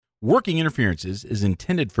Working Interferences is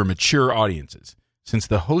intended for mature audiences. Since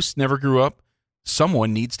the hosts never grew up,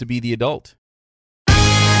 someone needs to be the adult.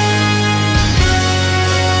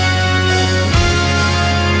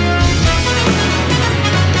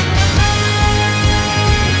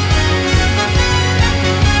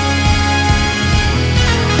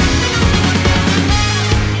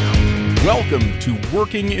 Welcome to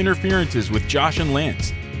Working Interferences with Josh and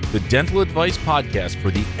Lance, the dental advice podcast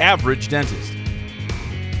for the average dentist.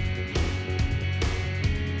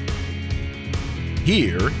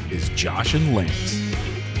 Here is Josh and Lance.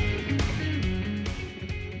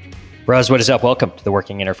 Bros, what is up? Welcome to the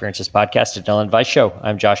Working Interferences podcast, a dental advice show.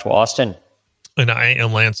 I'm Joshua Austin. And I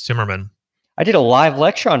am Lance Zimmerman. I did a live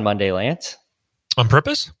lecture on Monday, Lance. On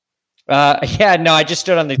purpose? I just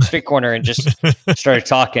stood on the street corner and just started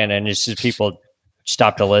talking, and it's just people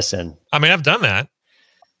stopped to listen. I mean, I've done that.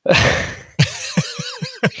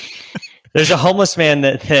 There's a homeless man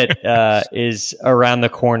that is around the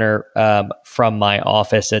corner from my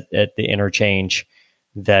office at the interchange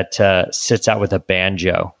that sits out with a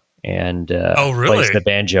banjo and plays the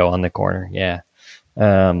banjo on the corner. Yeah.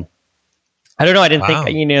 I don't know. I didn't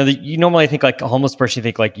think, you normally think like a homeless person, you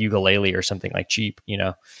think like ukulele or something like cheap,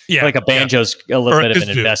 Yeah. Like a banjo's a little bit of an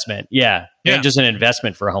investment. Yeah. Banjo's an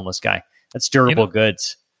investment for a homeless guy. That's durable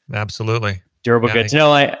goods. Absolutely. Durable goods.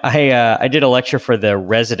 No, I did a lecture for the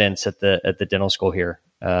residents at the dental school here.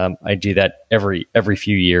 I do that every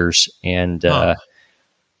few years, and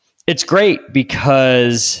it's great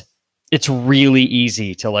because it's really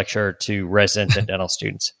easy to lecture to residents and dental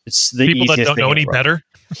students. It's the people easiest that don't thing know any better.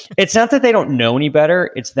 It's not that they don't know any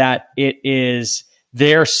better. It's that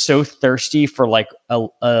they're so thirsty for like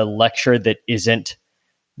a lecture that isn't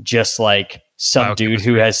just like some dude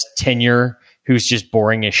who has tenure who's just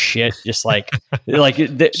boring as shit. Just like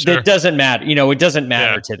it doesn't matter. It doesn't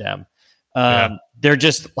matter to them. They're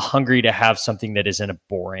just hungry to have something that isn't a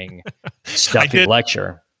boring, stuffy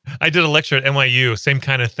lecture. I did a lecture at NYU, same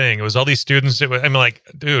kind of thing. It was all these students. I'm like,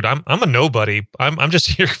 dude, I'm a nobody. I'm just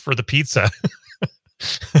here for the pizza.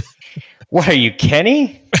 What are you,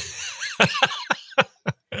 Kenny?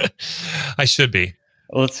 I should be.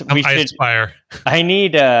 I aspire. I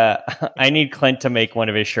need Clint to make one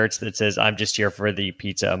of his shirts that says "I'm just here for the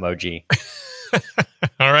pizza" emoji.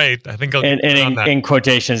 All right, I think I'll and in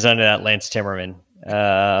quotations under that, Lance Timmerman.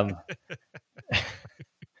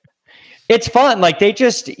 It's fun. Like they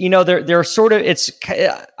just, they're sort of.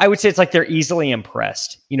 I would say it's like they're easily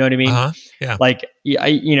impressed. You know what I mean? Yeah. Like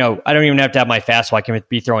I don't even have to have my fastball. I can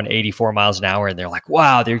be throwing 84 miles an hour, and they're like,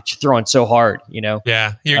 "Wow, they're throwing so hard."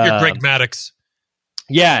 Yeah, you're Greg Maddux.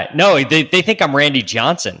 Yeah, no, they think I'm Randy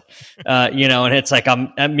Johnson, and it's like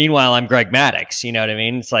meanwhile I'm Greg Maddux. You know what I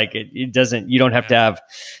mean? It's like it doesn't. You don't have to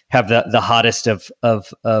have the hottest of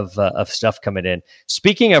stuff coming in.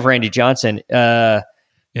 Speaking of Randy Johnson,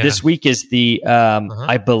 this week is the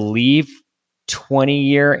I believe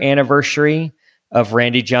 20-year anniversary of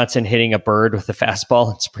Randy Johnson hitting a bird with a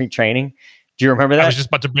fastball in spring training. Do you remember that? I was just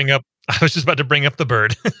about to bring up the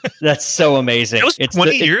bird. That's so amazing. It was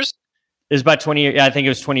 20 years. It was about 20 years. I think it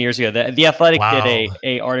was 20 years ago. The Athletic did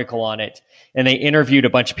a article on it, and they interviewed a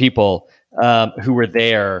bunch of people who were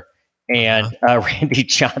there, and Randy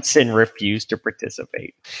Johnson refused to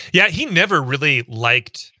participate. Yeah, he never really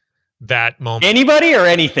liked that moment. Anybody or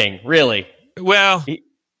anything, really. Well,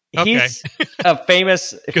 he's a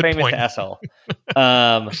famous asshole.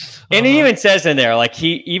 And he even says in there, like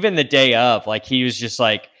even the day of, like he was just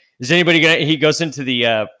like, is anybody gonna? He goes into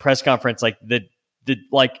the press conference like the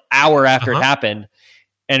like hour after it happened,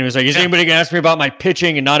 and it was like, is anybody gonna ask me about my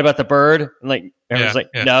pitching and not about the bird? And like everyone's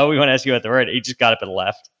like, no, we want to ask you about the bird. He just got up and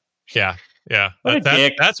left. Yeah. What a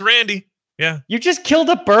dick. That's Randy. Yeah, you just killed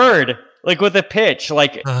a bird. Like with a pitch,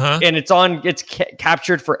 like, and it's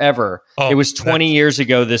captured forever. It was 20 years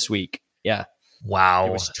ago this week. Yeah. Wow.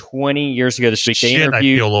 It was 20 years ago this week. They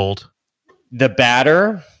interviewed I feel old. The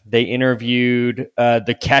batter. They interviewed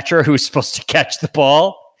the catcher who was supposed to catch the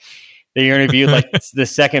ball. They interviewed like the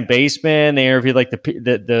second baseman. They interviewed like the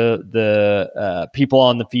people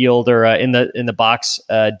on the field or in the box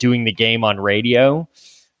doing the game on radio.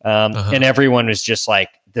 And everyone was just like,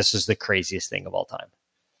 this is the craziest thing of all time.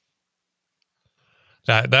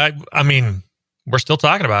 I mean, we're still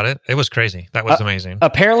talking about it. It was crazy. That was amazing.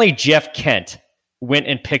 Apparently, Jeff Kent went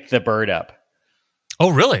and picked the bird up. Oh,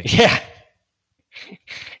 really? Yeah.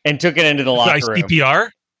 And took it into the locker room. CPR?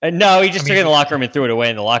 No, he just took it in the locker room and threw it away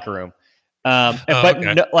in the locker room.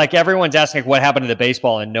 Like everyone's asking what happened to the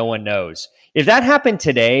baseball, and no one knows. If that happened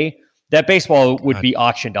today, that baseball would be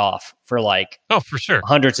auctioned off for like for sure,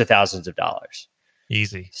 hundreds of thousands of dollars.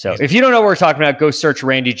 Easy. So if you don't know what we're talking about, go search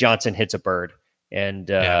Randy Johnson hits a bird. and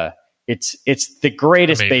it's the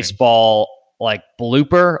greatest baseball like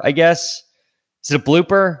blooper, I guess. Is it a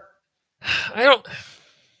blooper?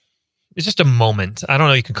 It's just a moment. I don't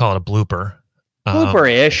know. You can call it a blooper.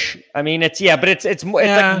 Blooper-ish. I mean, it's like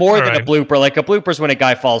more than a blooper. Like a blooper is when a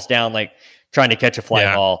guy falls down, like trying to catch a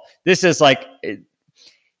fly ball. This is like,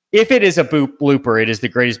 if it is a blooper, it is the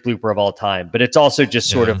greatest blooper of all time. But it's also just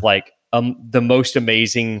sort of like the most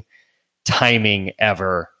amazing timing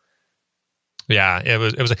ever. Yeah, it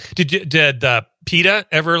was. Did PETA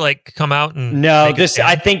ever like come out and no?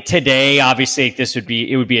 I think today, obviously,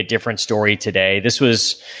 it would be a different story today. This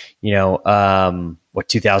was,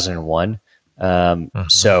 2001.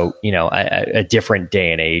 So, a different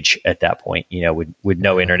day and age at that point, with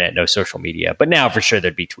no internet, no social media, but now for sure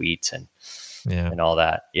there'd be tweets and all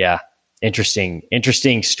that. Yeah.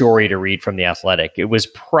 Interesting story to read from The Athletic. It was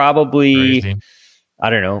probably, crazy. I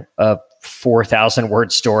don't know, a 4,000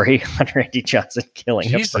 word story on Randy Johnson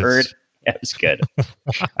killing a bird. Yeah, it was good.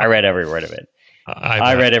 I read every word of it.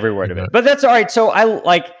 I read every word of it, but that's all right. So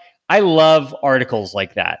I love articles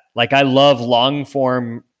like that. Like I love long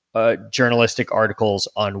form journalistic articles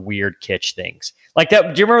on weird kitsch things like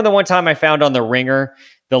that. Do you remember the one time I found on the Ringer,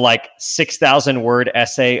 the like 6,000 word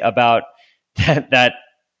essay about that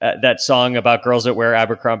song about girls that wear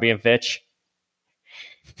Abercrombie and Fitch?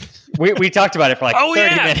 We talked about it for like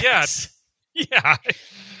 30 minutes. Yeah.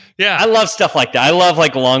 I love stuff like that. I love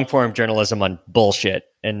like long form journalism on bullshit,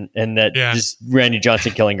 and that just Randy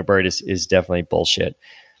Johnson killing a bird is definitely bullshit.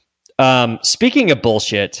 Speaking of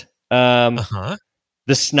bullshit, the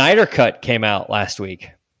Snyder Cut came out last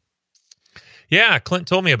week. Yeah, Clint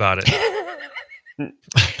told me about it.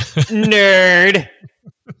 Nerd.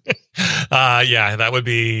 That would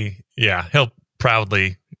be, he'll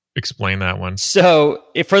proudly explain that one. So,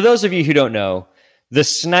 for those of you who don't know, the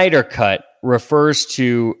Snyder Cut refers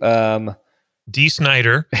to Dee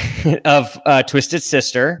Snider of Twisted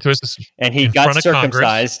Sister. And he got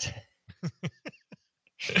circumcised.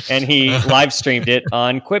 And he live streamed it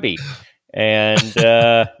on Quibi. And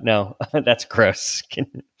no, that's gross.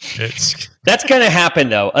 That's going to happen,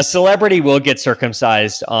 though. A celebrity will get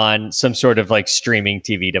circumcised on some sort of like streaming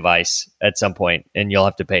TV device at some point, and you'll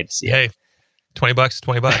have to pay to see it. Hey,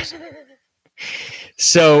 $20.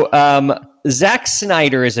 So Zack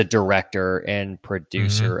Snyder is a director and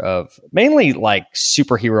producer of mainly like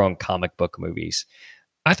superhero and comic book movies.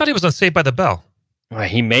 I thought he was on Saved by the Bell.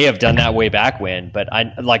 He may have done that way back when, but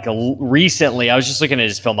recently I was just looking at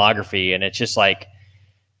his filmography, and it's just like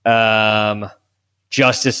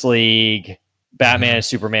Justice League, Batman and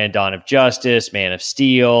Superman, Dawn of Justice, Man of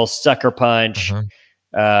Steel, Sucker Punch,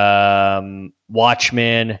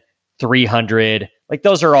 Watchmen, 300. Like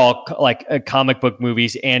those are all like comic book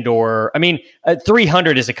movies,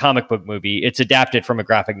 300 is a comic book movie. It's adapted from a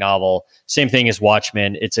graphic novel. Same thing as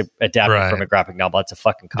Watchmen. It's adapted from a graphic novel. It's a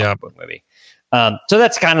fucking comic book movie. So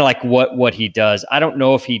that's kind of like what he does. I don't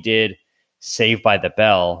know if he did Saved by the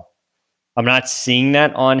Bell. I'm not seeing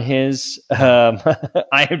that on his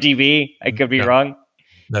IMDb. I could be wrong.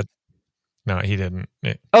 No, he didn't.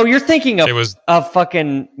 Oh, you're thinking of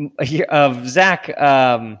Zach.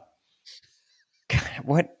 God,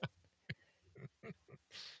 what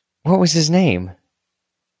was his name?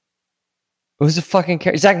 It was a fucking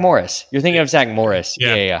Zach Morris. You're thinking of Zach Morris.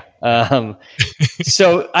 Yeah.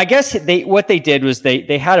 So I guess what they did was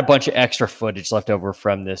they had a bunch of extra footage left over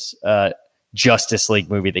from this Justice League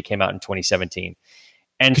movie that came out in 2017.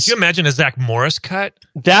 And could you imagine a Zach Morris cut?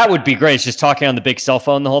 That would be great. It's just talking on the big cell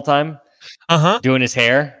phone the whole time, doing his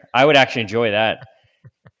hair. I would actually enjoy that.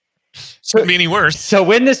 So couldn't be any worse. So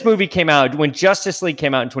when this movie came out, when Justice League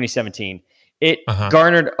came out in 2017, it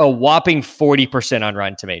garnered a whopping 40% on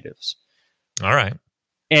Rotten Tomatoes. All right.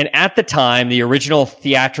 And at the time, the original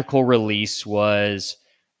theatrical release was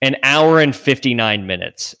an hour and 59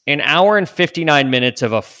 minutes. An hour and 59 minutes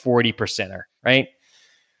of a 40%er, right?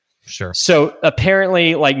 Sure. So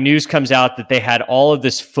apparently, like, news comes out that they had all of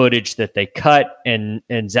this footage that they cut, and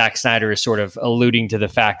Zack Snyder is sort of alluding to the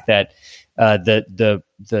fact that the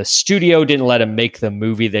studio didn't let him make the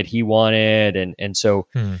movie that he wanted, and so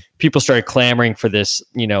people started clamoring for this,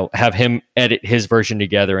 have him edit his version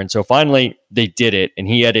together, and so finally they did it, and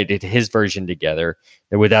he edited his version together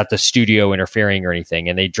without the studio interfering or anything,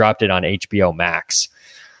 and they dropped it on HBO Max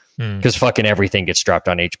because fucking everything gets dropped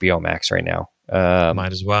on HBO Max right now.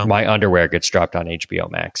 Might as well. My underwear gets dropped on HBO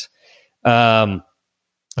Max. I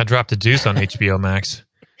dropped a deuce on HBO Max.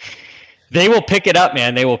 They will pick it up,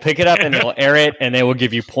 man. They will pick it up and they'll air it, and they will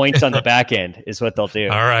give you points on the back end is what they'll do.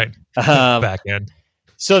 All right. Back end.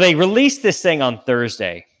 So they released this thing on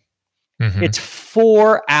Thursday, Mhm. It's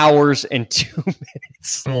 4 hours and 2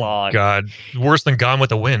 minutes long. God, worse than Gone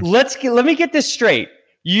with the Wind. Let me get this straight.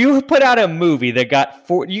 You put out a movie that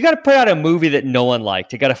you got to put out a movie that no one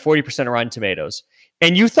liked. It got a 40% Rotten Tomatoes.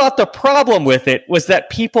 And you thought the problem with it was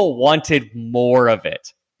that people wanted more of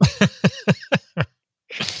it.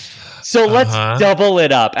 So let's double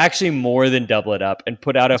it up. Actually, more than double it up and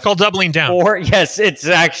put out It's called doubling down. Yes, it's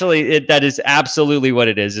actually that is absolutely what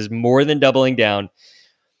it is more than doubling down.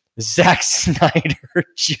 Zack Snyder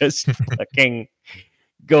just fucking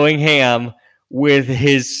going ham with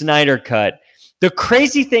his Snyder cut. The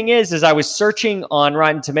crazy thing is I was searching on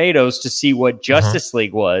Rotten Tomatoes to see what Justice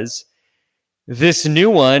League was. This new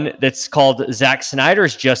one that's called Zack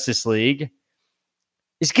Snyder's Justice League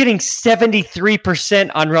is getting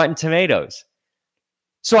 73% on Rotten Tomatoes.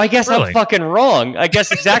 So I guess Really? I'm fucking wrong. I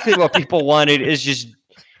guess exactly what people wanted is just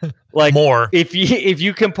like More. If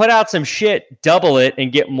you can put out some shit, double it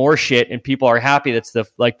and get more shit, and people are happy. That's the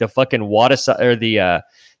fucking or the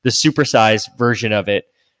supersized version of it.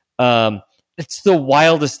 It's the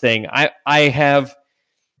wildest thing. I have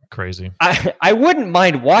Crazy. I wouldn't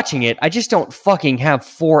mind watching it. I just don't fucking have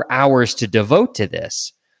 4 hours to devote to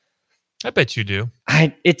this. I bet you do.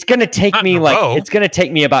 It's gonna take Not me in a row. it's gonna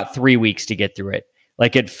take me about 3 weeks to get through it,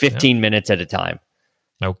 like at 15 minutes at a time.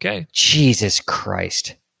 Okay. Jesus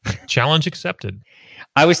Christ. Challenge accepted.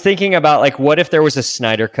 I was thinking about like, what if there was a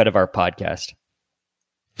Snyder cut of our podcast?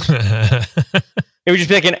 It would just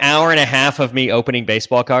be like an hour and a half of me opening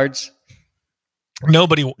baseball cards.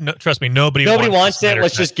 Trust me, nobody wants it. Snyder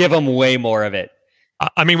Let's cut. just give them way more of it.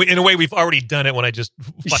 I mean, in a way, we've already done it when I just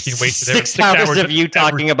fucking wasted every 6 hours of you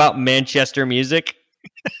talking about Manchester music.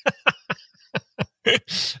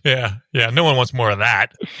 Yeah. No one wants more of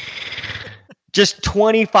that. Just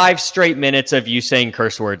 25 straight minutes of you saying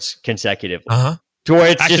curse words consecutively. To where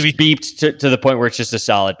it's Actually, just beeped to the point where it's just a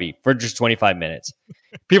solid beep for just 25 minutes.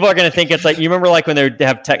 People are going to think it's like, you remember like when they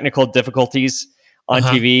have technical difficulties on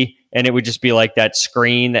TV and it would just be like that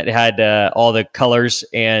screen that had all the colors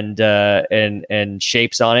and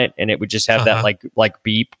shapes on it. And it would just have that like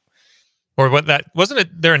beep. Or what that wasn't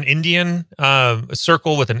it? There an Indian a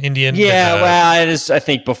circle with an Indian. Yeah. Well, it is, I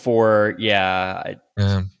think before. Yeah.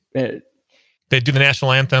 They do the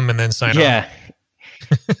national anthem and then sign off.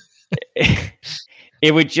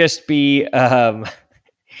 It would just be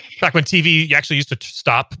back when TV actually used to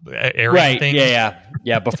stop airing things.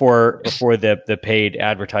 Yeah. Before the paid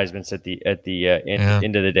advertisements at the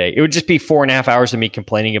end of the day, it would just be 4.5 hours of me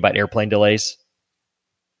complaining about airplane delays.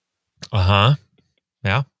 Yeah.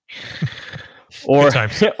 or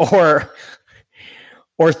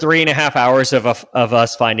 3.5 hours of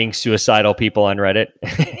us finding suicidal people on Reddit,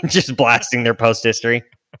 just blasting their post history.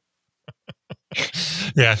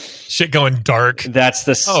 Yeah, shit going dark. That's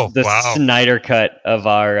the Snyder cut of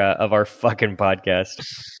our fucking podcast,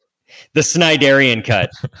 the Snyderian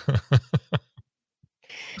cut,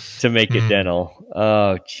 to make it dental.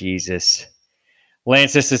 Oh Jesus,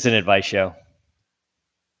 Lance, this is an advice show.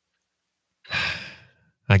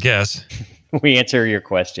 I guess we answer your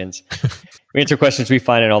questions. We answer questions we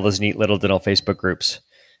find in all those neat little dental Facebook groups.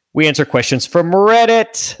 We answer questions from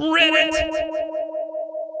Reddit.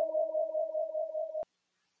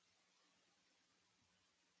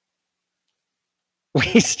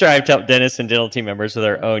 We strive to help dentists and dental team members with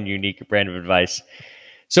our own unique brand of advice.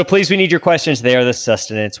 So please, we need your questions. They are the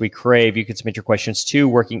sustenance we crave. You can submit your questions to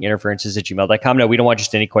workinginterferences@gmail.com. No, we don't want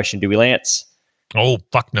just any question, do we, Lance? Oh,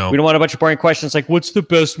 fuck no. We don't want a bunch of boring questions like, what's the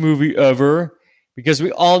best movie ever? Because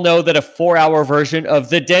we all know that a 4-hour version of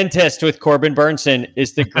The Dentist with Corbin Burnson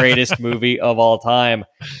is the greatest movie of all time.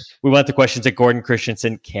 We want the questions that Gordon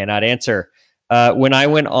Christensen cannot answer. When I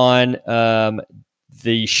went on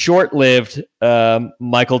the short-lived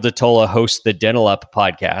Michael DeTola hosts the Dental Up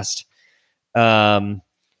podcast,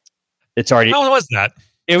 it's already... How was that?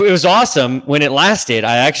 It was awesome when it lasted.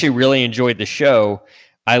 I actually really enjoyed the show.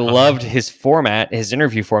 I loved his format. His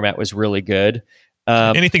interview format was really good.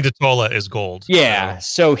 Anything DeTola is gold. Yeah.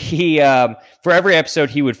 So he, for every episode,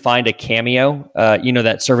 he would find a cameo.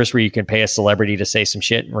 That service where you can pay a celebrity to say some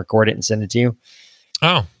shit and record it and send it to you.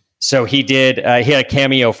 Oh. So he did. He had a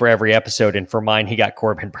cameo for every episode, and for mine, he got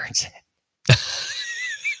Corbin Burnson.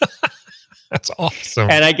 That's awesome.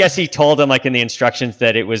 And I guess he told him, like in the instructions,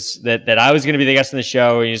 that it was that I was going to be the guest on the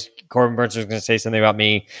show. Corbin Burnson was going to say something about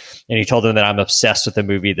me, and he told him that I'm obsessed with the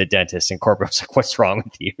movie The Dentist. And Corbin was like, "What's wrong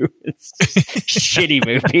with you? It's just a shitty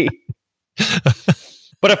movie."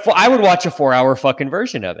 But I would watch a 4-hour fucking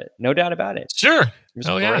version of it, no doubt about it. Sure, it was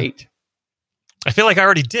great. Yeah. I feel like I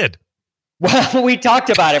already did. Well, we talked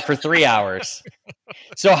about it for 3 hours.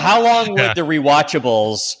 So how long would the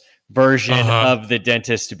rewatchables version of The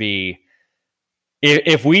Dentist be?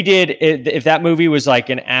 If that movie was like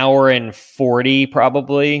an hour and 40,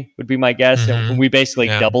 probably would be my guess. And we basically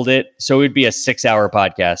doubled it. So it would be a 6-hour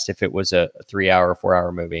podcast if it was a 3-hour,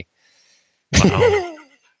 4-hour movie. Wow.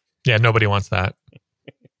 Yeah, nobody wants that.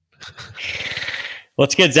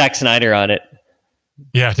 Let's get Zack Snyder on it.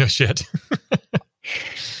 Yeah, no shit.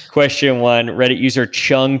 Question 1, Reddit user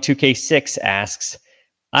Chung2K6 asks,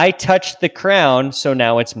 I touched the crown, so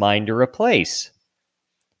now it's mine to replace.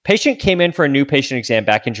 Patient came in for a new patient exam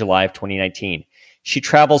back in July of 2019. She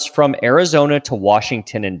travels from Arizona to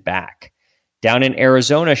Washington and back. Down in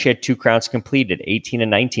Arizona, she had 2 crowns completed, 18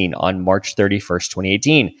 and 19, on March 31st,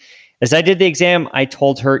 2018. As I did the exam, I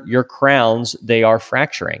told her, your crowns, they are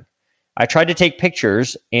fracturing. I tried to take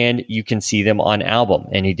pictures, and you can see them on album.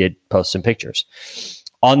 And he did post some pictures.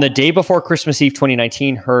 On the day before Christmas Eve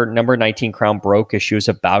 2019, her number 19 crown broke as she was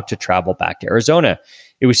about to travel back to Arizona.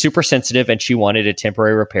 It was super sensitive, and she wanted a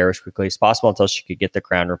temporary repair as quickly as possible until she could get the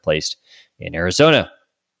crown replaced in Arizona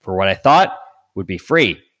for what I thought would be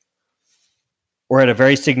free, or at a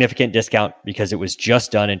very significant discount because it was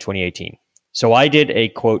just done in 2018. So I did a,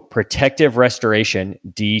 quote, protective restoration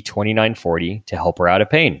D2940 to help her out of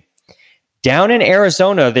pain. Down in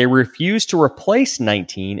Arizona, they refused to replace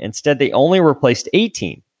 19. Instead, they only replaced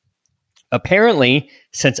 18. Apparently,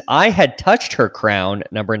 since I had touched her crown,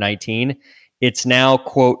 number 19, it's now,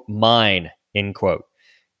 quote, mine, end quote.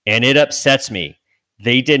 And it upsets me.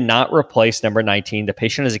 They did not replace number 19. The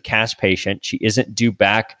patient is a cash patient. She isn't due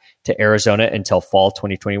back to Arizona until fall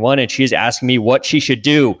 2021. And she is asking me what she should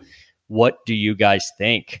do. What do you guys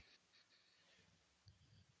think?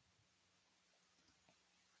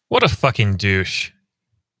 What a fucking douche.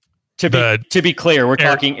 To be clear, we're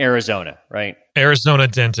talking Arizona, right? Arizona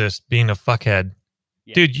dentist being a fuckhead.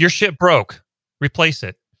 Yeah. Dude, your shit broke. Replace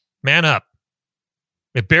it. Man up.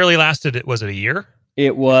 It barely lasted, was it a year?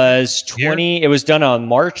 It was It was done on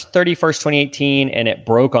March 31st, 2018, and it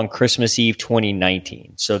broke on Christmas Eve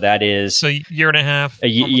 2019. So that is... So a year and a half?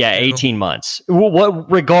 18 months.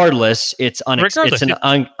 Regardless, it's an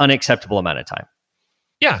unacceptable amount of time.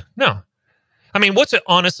 Yeah, no. I mean, what's it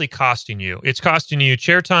honestly costing you? It's costing you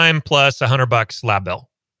chair time plus $100 lab bill.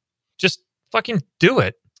 Just fucking do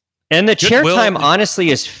it. And the chair time, honestly,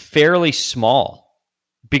 is fairly small.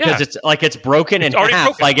 Because it's broken in half.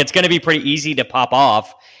 Broken. Like, it's going to be pretty easy to pop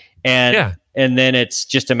off. And then it's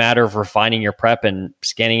just a matter of refining your prep and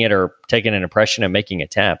scanning it or taking an impression and making a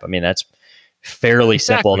temp. I mean, that's fairly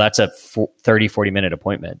simple. That's a 30, 40-minute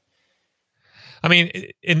appointment. I mean,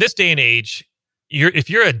 in this day and age, if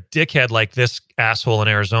you're a dickhead like this asshole in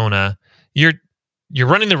Arizona, you're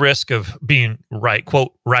running the risk of being right,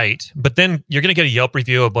 quote, right. But then you're going to get a Yelp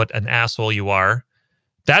review of what an asshole you are.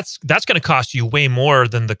 That's going to cost you way more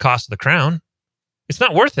than the cost of the crown. It's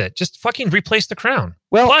not worth it. Just fucking replace the crown.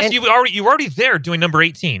 Well, plus you were already there doing number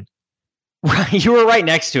 18. Right, you were right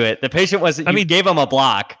next to it. The patient wasn't. You gave them a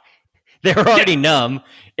block. They were already numb.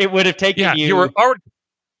 It would have taken you were already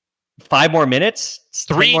 5 more minutes.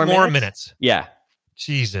 3 more minutes. Yeah.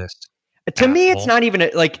 Jesus. To me, it's not even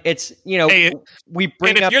it's we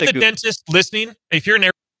bring and up. If you're the dentist listening, if you're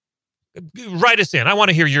write us in. I want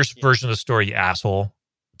to hear your version of the story, you asshole.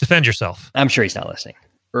 Defend yourself. I'm sure he's not listening,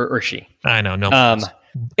 or she. I know. No.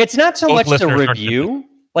 It's not so much the review,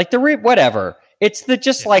 like whatever. It's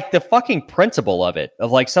like the fucking principle of it,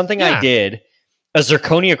 of like something I did, a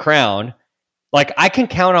zirconia crown. Like, I can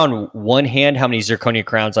count on one hand how many zirconia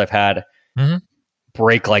crowns I've had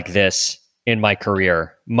break like this in my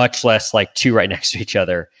career, much less like 2 right next to each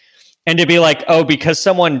other. And to be like, oh, because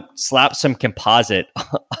someone slapped some composite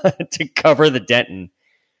to cover the dentin.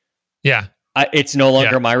 Yeah. It's no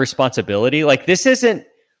longer my responsibility. Like, this isn't,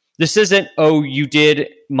 oh, you did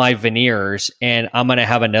my veneers and I'm going to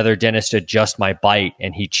have another dentist adjust my bite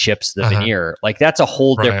and he chips the veneer. Like, that's a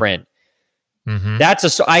whole different,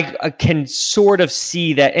 I can sort of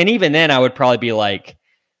see that. And even then I would probably be like,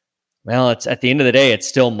 well, it's at the end of the day, it's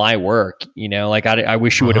still my work, like I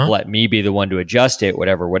wish you would have let me be the one to adjust it,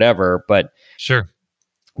 whatever. But sure.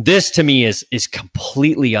 This to me is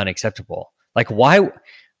completely unacceptable. Like, why?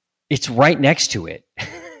 It's right next to it.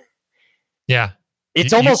 Yeah.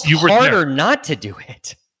 It's almost harder not to do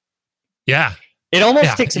it. Yeah. It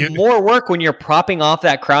almost takes more work when you're propping off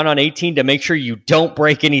that crown on 18 to make sure you don't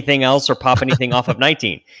break anything else or pop anything off of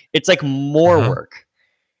 19. It's like more work.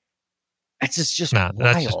 It's just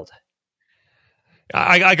wild.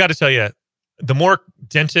 I got to tell you, the more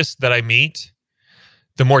dentists that I meet,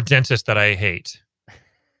 the more dentists that I hate.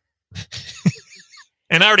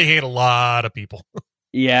 And I already hate a lot of people.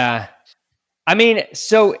 Yeah. I mean,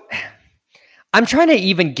 so I'm trying to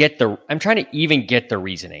even get the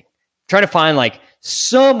reasoning. I'm trying to find like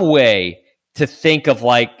some way to think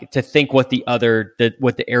what the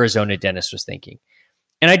Arizona dentist was thinking.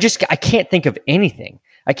 And I can't think of anything.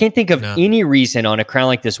 I can't think of any reason on a crown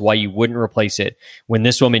like this why you wouldn't replace it when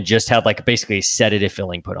this woman just had like basically a sedative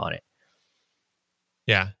filling put on it.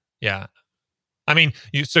 Yeah. Yeah. I mean,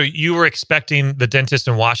 you were expecting the dentist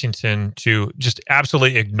in Washington to just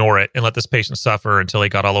absolutely ignore it and let this patient suffer until he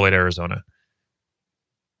got all the way to Arizona.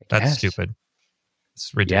 That's stupid.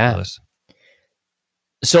 It's ridiculous. Yeah.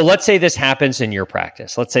 So let's say this happens in your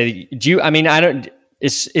practice. Let's say,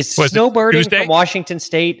 is snowbirding from Washington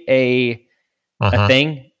State a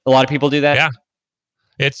thing? A lot of people do that? Yeah.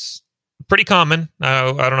 It's pretty common.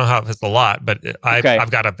 I don't know how it's a lot, but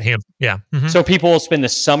I've got a hand. Yeah. Mm-hmm. So people will spend the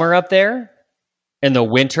summer up there and the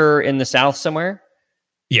winter in the South somewhere?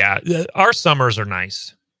 Yeah. Our summers are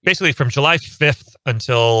nice. Basically from July 5th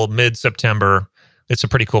until mid-September, it's a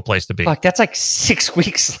pretty cool place to be. Fuck, that's like 6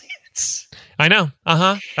 weeks. I know.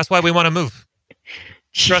 That's why we want to move.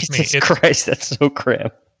 Trust Jesus Christ, that's so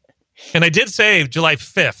grim. And I did say July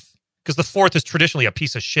 5th because the 4th is traditionally a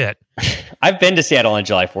piece of shit. I've been to Seattle on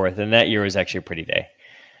July 4th, and that year was actually a pretty day.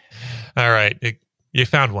 All right. You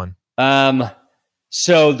found one.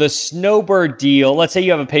 So the snowbird deal, let's say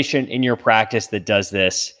you have a patient in your practice that does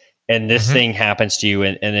this, and this thing happens to you,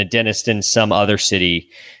 and a dentist in some other city,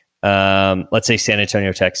 let's say San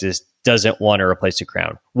Antonio, Texas, doesn't want to replace a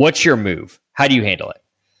crown. What's your move? How do you handle it?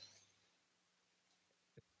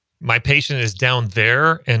 My patient is down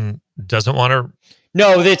there and doesn't want to.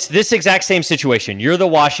 No, it's this exact same situation. You're the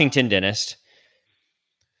Washington dentist.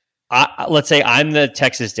 Let's say I'm the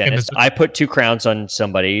Texas dentist. I put 2 crowns on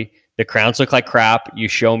somebody. The crowns look like crap. You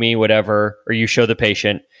show me whatever, or you show the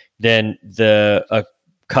patient. Then the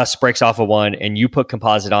cusp breaks off of one, and you put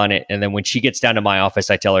composite on it. And then when she gets down to my office,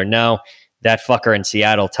 I tell her, no, that fucker in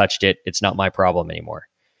Seattle touched it. It's not my problem anymore.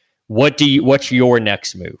 What's your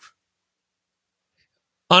next move?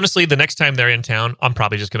 Honestly, the next time they're in town, I'm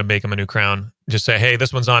probably just going to make them a new crown. Just say, hey,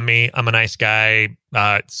 this one's on me. I'm a nice guy.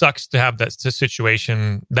 It sucks to have that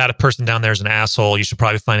situation. That person down there is an asshole. You should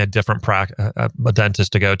probably find a different a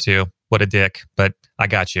dentist to go to. What a dick. But I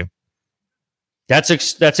got you. That's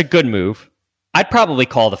a good move. I'd probably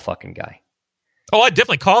call the fucking guy. Oh, I'd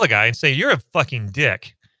definitely call the guy and say, you're a fucking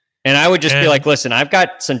dick. And I would just be like, listen, I've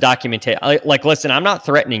got some documentation. Like, listen, I'm not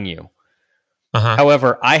threatening you.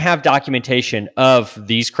 However, I have documentation of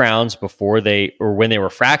these crowns when they were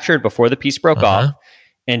fractured, before the piece broke off,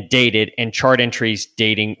 and dated, and chart entries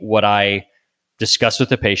dating what I discussed with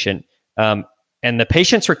the patient. And the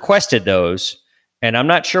patient's requested those, and I'm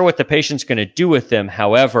not sure what the patient's going to do with them.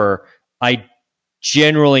 However, I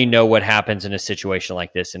generally know what happens in a situation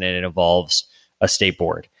like this, and it involves a state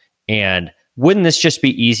board. And wouldn't this just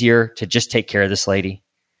be easier to just take care of this lady?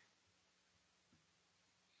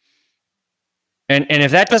 And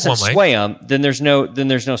if that doesn't sway them, then there's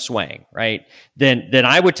no swaying, right? Then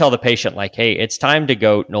I would tell the patient, like, hey, it's time to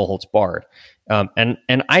go no holds barred. And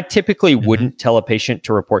I typically wouldn't tell a patient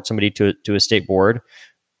to report somebody to a state board.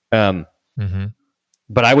 But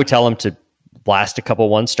I would tell them to blast a couple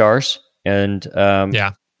 1 stars and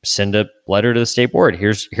send a letter to the state board.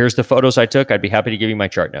 Here's the photos I took. I'd be happy to give you my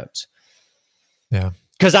chart notes. Yeah.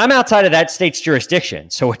 Because I'm outside of that state's jurisdiction.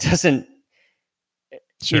 So it doesn't,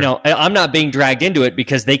 I'm not being dragged into it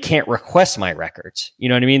because they can't request my records. You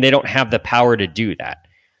know what I mean? They don't have the power to do that.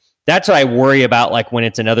 That's what I worry about. Like when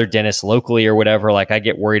it's another dentist locally or whatever, like I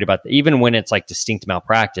get worried about even when it's like distinct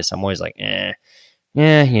malpractice, I'm always like,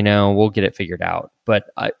 we'll get it figured out. But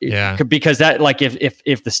because that, like,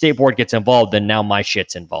 if the state board gets involved, then now my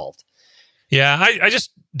shit's involved. Yeah. I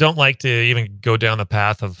just don't like to even go down the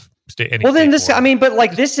path of state. Well, then this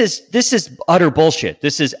is utter bullshit.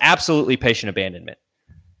 This is absolutely patient abandonment.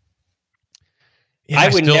 Yeah, I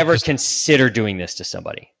would never consider doing this to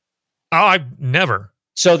somebody. Oh, I never.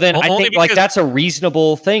 So then I think like that's a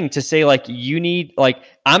reasonable thing to say. Like you need, like,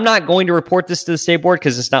 I'm not going to report this to the state board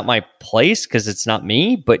because it's not my place, because it's not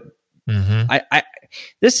me. But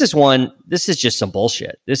this is just some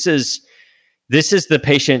bullshit. This is the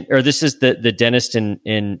patient, or this is the dentist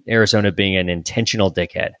in Arizona being an intentional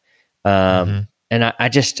dickhead. And I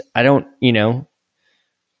don't,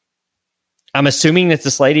 I'm assuming that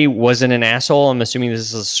this lady wasn't an asshole. I'm assuming this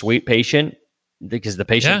is a sweet patient because the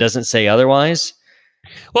patient doesn't say otherwise.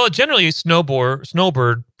 Well, generally, snowbird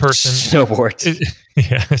person. Snowboards.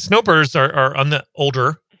 Snowbirds are on the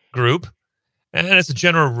older group. And as a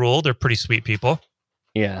general rule, they're pretty sweet people.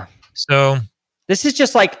 Yeah. So this is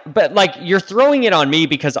just like, but like you're throwing it on me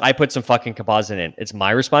because I put some fucking composite in. It's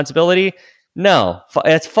my responsibility. No,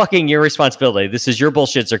 it's fucking your responsibility. This is your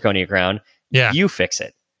bullshit zirconia crown. Yeah. You fix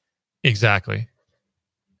it. Exactly.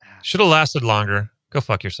 Should have lasted longer. Go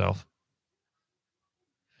fuck yourself.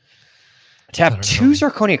 To have two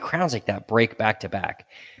zirconia crowns like that break back to back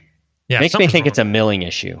makes me think it's a milling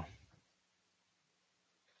issue.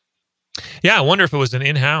 Yeah, I wonder if it was an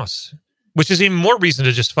in-house, which is even more reason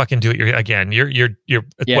to just fucking do it again. You're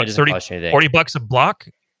what, 30, $40 a block?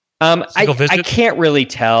 I can't really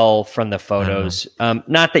tell from the photos.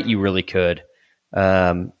 Not that you really could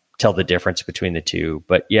tell the difference between the two,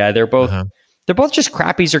 but yeah, they're both just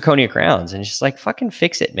crappy zirconia crowns, and it's just like, fucking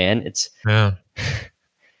fix it, man.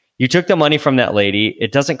 You took the money from that lady.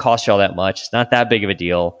 It doesn't cost you all that much. It's not that big of a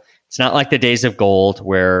deal. It's not like the days of gold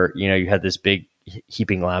where, you had this big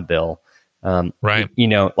heaping lab bill. Right.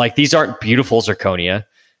 Like, these aren't beautiful zirconia.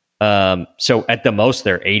 So at the most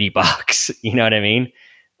they're $80. You know what I mean?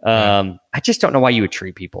 I just don't know why you would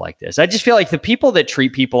treat people like this. I just feel like the people that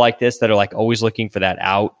treat people like this, that are like always looking for that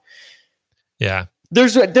out. Yeah.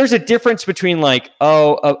 There's a difference between like,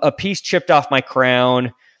 a piece chipped off my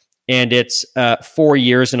crown and it's 4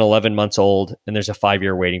 years and 11 months old, and there's a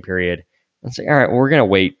 5-year waiting period. It's like, all right, well, we're going to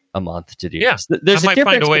wait a month to do this. There's I might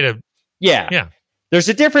find a way to. Yeah. There's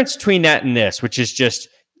a difference between that and this, which is just,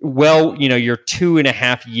 you're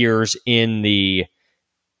 2.5 years in the,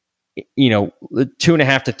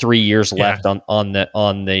 2.5 to 3 years left on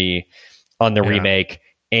the remake,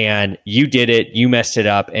 and you did it, you messed it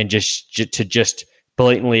up, and just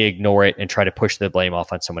blatantly ignore it and try to push the blame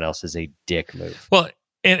off on someone else is a dick move. Well,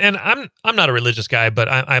 and I'm not a religious guy, but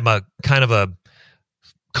I'm a kind of a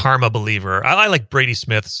karma believer. I like Brady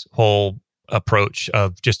Smith's whole approach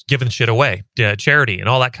of just giving shit away, charity and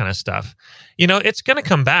all that kind of stuff. It's going to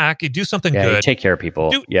come back. You do something good. You take care of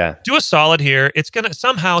people. Do a solid here. It's going to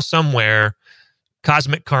somehow, somewhere,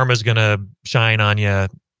 cosmic karma is going to shine on you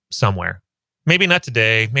somewhere. Maybe not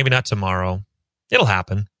today. Maybe not tomorrow. It'll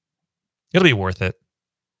happen. It'll be worth it.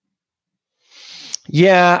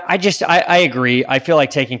 Yeah, I agree. I feel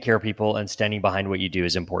like taking care of people and standing behind what you do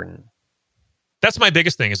is important. That's my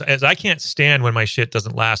biggest thing is I can't stand when my shit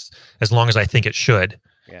doesn't last as long as I think it should.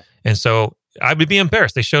 Yeah. And so I would be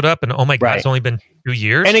embarrassed. They showed up and, oh my God, It's only been 2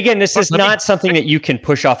 years. And again, this is not something that you can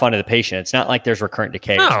push off onto the patient. It's not like there's recurrent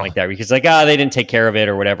decay or something like that, because like, they didn't take care of it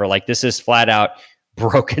or whatever. Like, this is flat out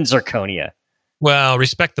broken zirconia. Well,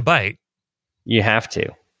 respect the bite. You have to.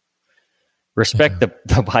 Respect the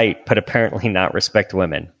bite, but apparently not respect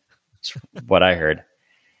women. That's what I heard.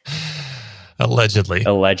 Allegedly.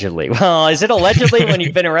 Well, is it allegedly when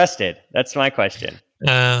you've been arrested? That's my question.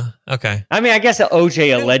 Okay. I mean, I guess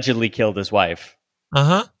OJ allegedly killed his wife.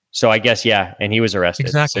 Uh-huh. So I guess, and he was arrested.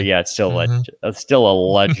 Exactly. So yeah, it's still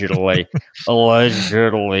allegedly.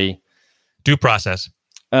 Allegedly. Due process.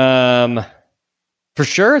 For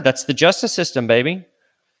sure. That's the justice system, baby.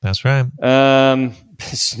 That's right.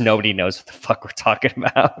 Nobody knows what the fuck we're talking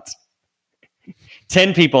about.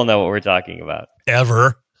 10 people know what we're talking about.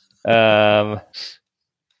 Ever. What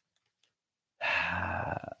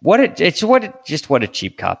a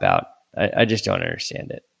cheap cop out. I just don't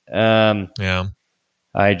understand it. Yeah.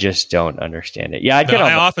 I just don't understand it. Yeah,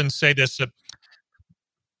 I often say this.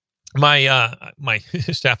 My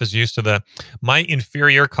staff is used to my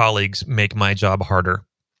inferior colleagues make my job harder.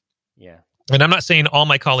 Yeah. And I'm not saying all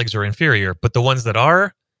my colleagues are inferior, but the ones that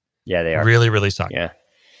are, they are really, really suck. Yeah.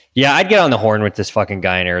 Yeah, I'd get on the horn with this fucking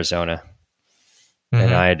guy in Arizona.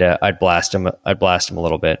 And I'd blast him. I'd blast him a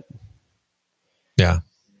little bit. Yeah,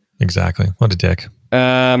 exactly. What a dick.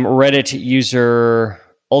 Reddit user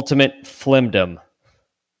Ultimate Flimdom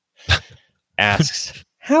asks,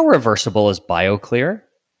 "How reversible is BioClear?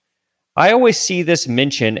 I always see this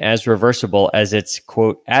mention as reversible as it's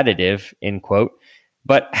quote additive end quote,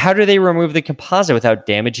 but how do they remove the composite without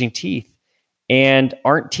damaging teeth? And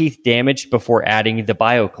aren't teeth damaged before adding the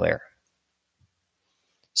BioClear?"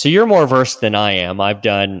 So you're more versed than I am. I've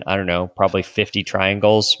done, I don't know, probably 50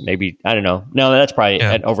 triangles, maybe, I don't know. No, that's probably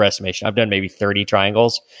an overestimation. I've done maybe 30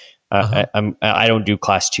 triangles. I don't do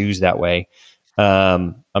class 2s that way.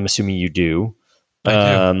 I'm assuming you do. I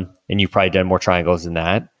do. And you've probably done more triangles than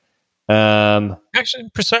that.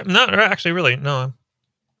 Actually, really, no.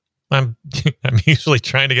 I'm usually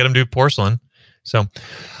trying to get them to do porcelain. So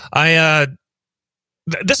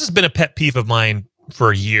this has been a pet peeve of mine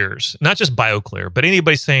for years, not just BioClear, but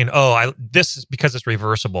anybody saying, this is because it's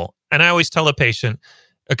reversible. And I always tell a patient,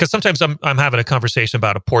 because sometimes I'm having a conversation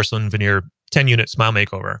about a porcelain veneer 10-unit smile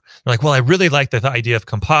makeover. They're like, well, I really like the idea of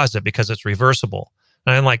composite because it's reversible.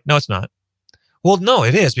 And I'm like, no, it's not. Well, no,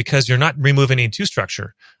 it is, because you're not removing any tooth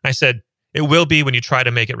structure. I said, it will be when you try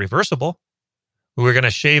to make it reversible. We're going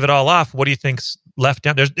to shave it all off. What do you think's left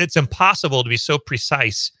down? It's impossible to be so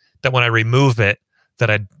precise that when I remove it,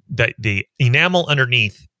 that the enamel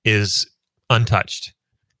underneath is untouched,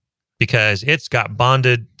 because it's got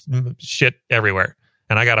bonded shit everywhere.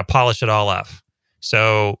 and I got to polish it all off.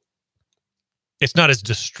 So it's not as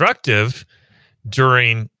destructive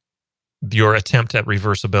during your attempt at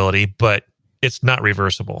reversibility, but it's not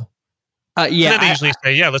reversible. Yeah, and then they usually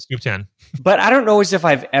say, "Yeah, let's do 10." But I don't know as if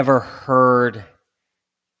I've ever heard.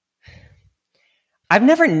 I've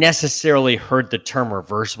never necessarily heard the term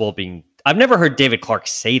reversible being. I've never heard David Clark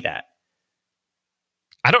say that.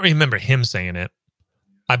 I don't remember him saying it,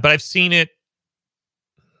 but I've seen it.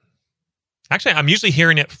 Actually, I'm usually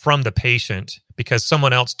hearing it from the patient because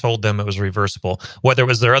someone else told them it was reversible. Whether it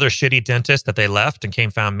was their other shitty dentist that they left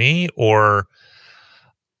and found me, or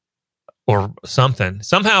something.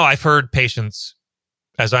 Somehow I've heard patients,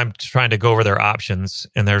 as I'm trying to go over their options,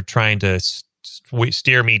 and they're trying to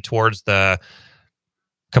steer me towards the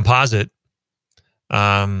composite.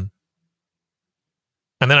 And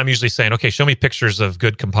then I'm usually saying, okay, show me pictures of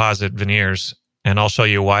good composite veneers, and I'll show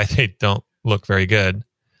you why they don't look very good.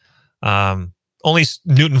 Only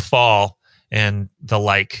Newton Fall and the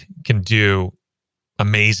like can do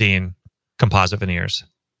amazing composite veneers.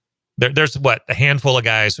 There's a handful of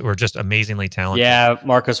guys who are just amazingly talented. Yeah,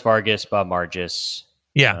 Marcos Vargas, Bob Margis.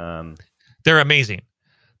 Yeah, they're amazing.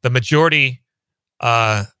 The majority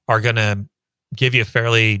are going to give you a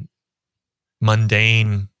fairly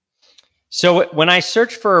mundane. So when I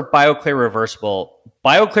search for BioClear reversible,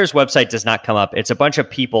 BioClear's website does not come up. It's a bunch of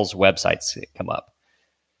people's websites that come up.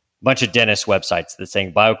 A bunch of dentist websites that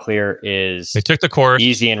saying BioClear is they took the course,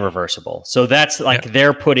 easy and reversible. So that's like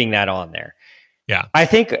they're putting that on there. Yeah. I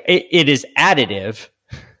think it is additive.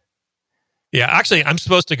 Yeah, actually, I'm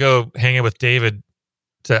supposed to go hang out with David.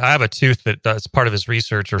 I have a tooth that's part of his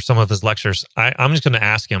research or some of his lectures. I'm just going to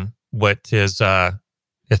ask him what his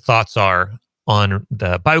thoughts are on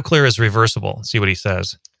the BioClear is reversible. See what he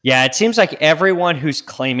says. Yeah, it seems like everyone who's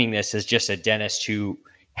claiming this is just a dentist who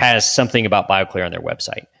has something about BioClear on their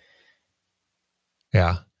website.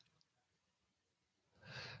 Yeah.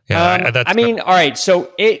 Yeah. I mean, all right.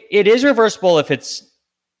 So it is reversible if it's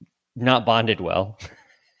not bonded well.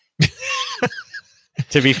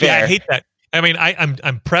 To be fair. Yeah, I hate that. I mean, I'm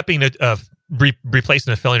prepping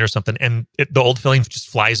replacing a filling or something, and the old filling just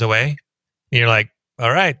flies away. And you're like,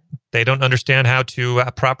 all right, they don't understand how to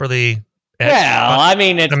properly. Well, I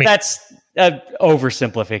mean, that's an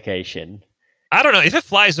oversimplification. I don't know if it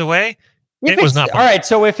flies away. It was not all right.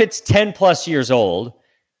 So if it's 10 plus years old,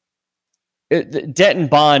 debt and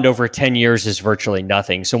bond over 10 years is virtually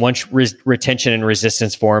nothing. So once retention and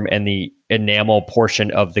resistance form and the enamel portion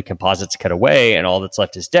of the composites cut away and all that's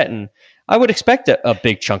left is dentin, I would expect a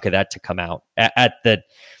big chunk of that to come out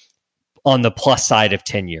on the plus side of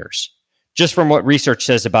 10 years, just from what research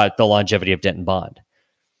says about the longevity of dentin bond.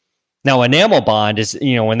 Now, enamel bond is,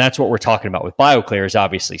 and that's what we're talking about with BioClear is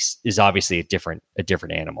obviously a different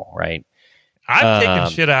animal, right? I've taken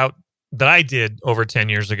shit out that I did over 10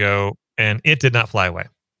 years ago, and it did not fly away.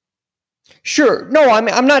 Sure. No,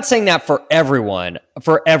 I'm not saying that for everyone,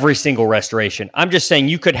 for every single restoration. I'm just saying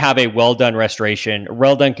you could have a well-done restoration, a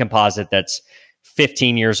well-done composite that's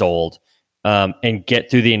 15 years old, and get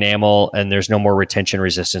through the enamel, and there's no more retention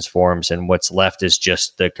resistance forms, and what's left is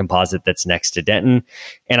just the composite that's next to dentin.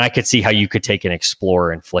 And I could see how you could take an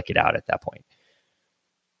Explorer and flick it out at that point.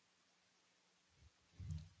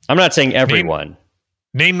 I'm not saying everyone.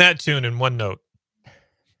 Name that tune in one note.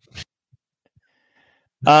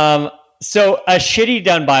 So a shitty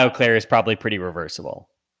done BioClear is probably pretty reversible.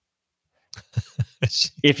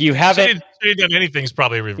 If you haven't shitty done anything is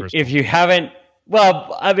probably reversible. If you haven't,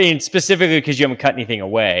 well, I mean, specifically because you haven't cut anything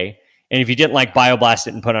away, and if you didn't like BioBlast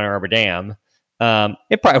it and put on an Arbor-Dam,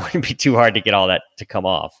 it probably wouldn't be too hard to get all that to come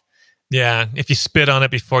off. Yeah, if you spit on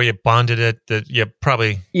it before you bonded it, that you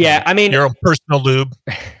probably I mean, your own personal lube.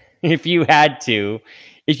 If you had to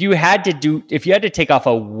take off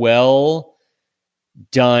a well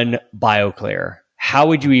done BioClear, how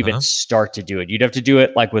would you even start to do it? You'd have to do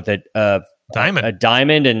it like with a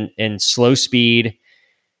diamond and slow speed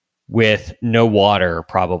with no water,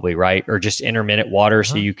 probably, right? Or just intermittent water,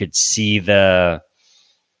 so you could see because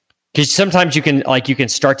sometimes you can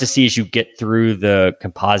start to see as you get through the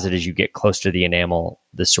composite, as you get close to the enamel,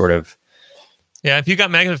 this sort of. Yeah, if you got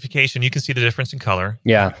magnification, you can see the difference in color.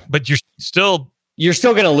 Yeah, but you're still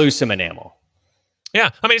going to lose some enamel. Yeah,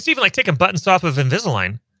 I mean, it's even like taking buttons off of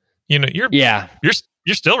Invisalign.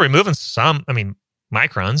 You're still removing some. I mean,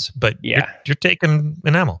 microns, but you're taking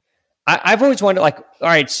enamel. I've always wondered, like, all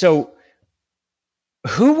right, so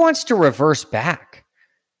who wants to reverse back?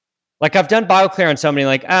 Like, I've done BioClear on somebody,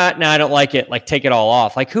 like, no, I don't like it. Like, take it all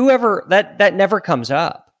off. Like, whoever that never comes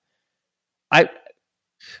up.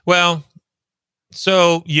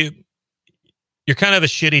 So you're kind of a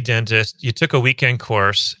shitty dentist. You took a weekend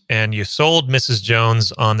course and you sold Mrs.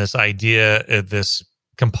 Jones on this idea of this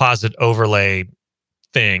composite overlay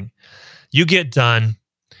thing. You get done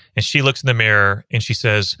and she looks in the mirror and she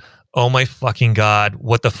says, "Oh my fucking God,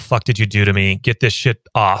 what the fuck did you do to me? Get this shit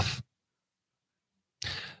off."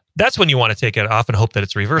 That's when you want to take it off and hope that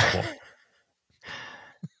it's reversible.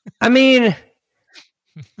 I mean,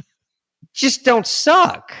 just don't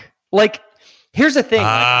suck. Like, here's the thing.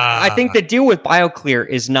 I think the deal with BioClear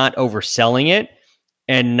is not overselling it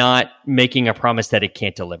and not making a promise that it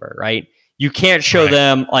can't deliver, right? You can't show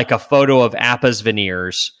them like a photo of Appa's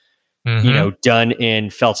veneers, done in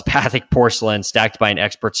feldspathic porcelain stacked by an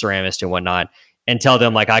expert ceramist and whatnot, and tell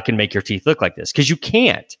them like, I can make your teeth look like this, because you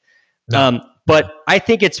can't. No. But I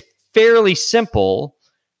think it's fairly simple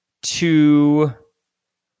to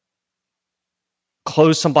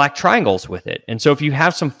close some black triangles with it. And so if you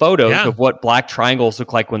have some photos of what black triangles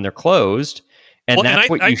look like when they're closed, and that's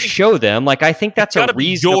what you show them, like, I think that's a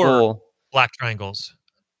reasonable black triangles.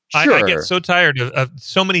 Sure. I get so tired of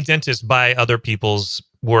so many dentists buy other people's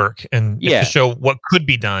work and to show what could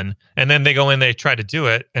be done. And then they go in, they try to do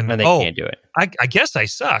it, and they can't do it. I guess I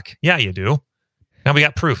suck. Yeah, you do. Now we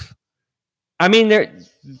got proof. I mean,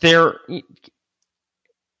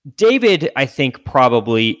 David, I think,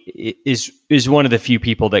 probably is one of the few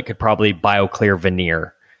people that could probably BioClear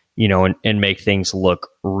veneer, and make things look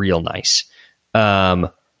real nice.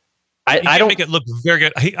 I don't make it look very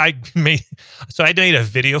good. I made a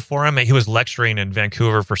video for him. He was lecturing in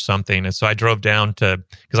Vancouver for something, and so I drove down because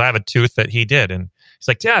I have a tooth that he did, and he's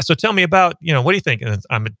like, "Yeah, so tell me about what do you think?" And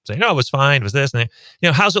I'm saying, "No, it was fine. It was this, and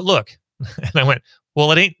how's it look?" And I went,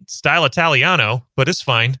 "Well, it ain't style Italiano, but it's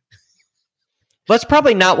fine." That's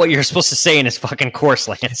probably not what you're supposed to say in his fucking course,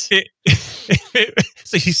 Lance.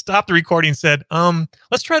 So he stopped the recording and said,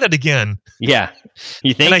 let's try that again. Yeah.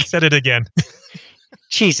 You think? And I said it again.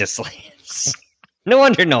 Jesus, Lance. No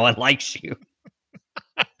wonder no one likes you.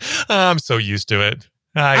 I'm so used to it.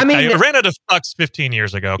 I ran out of fucks 15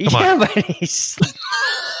 years ago. Come on. But he's...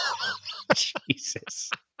 Jesus.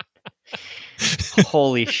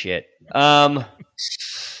 Holy shit.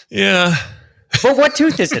 Yeah. But what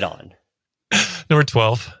tooth is it on? Number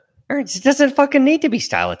 12. It doesn't fucking need to be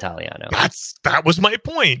style Italiano. That was my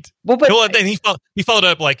point. Well, but then he followed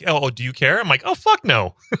up like, "Oh, do you care?" I'm like, "Oh, fuck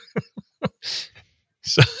no."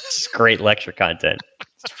 So it's great lecture content.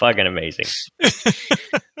 It's fucking amazing.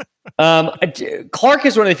 Clark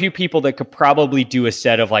is one of the few people that could probably do a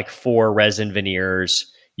set of like 4 resin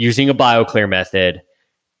veneers using a BioClear method,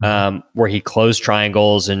 where he closed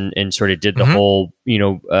triangles and sort of did the whole,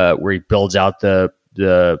 where he builds out the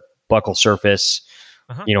buccal surface,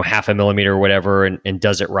 half a millimeter or whatever, and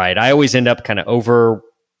does it right. I always end up kind of over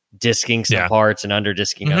disking some parts and under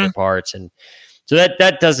disking other parts. And so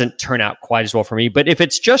that doesn't turn out quite as well for me. But if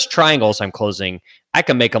it's just triangles I'm closing, I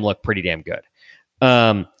can make them look pretty damn good.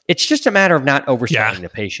 It's just a matter of not overselling the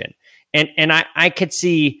patient. And I could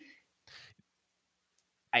see,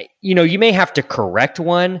 you may have to correct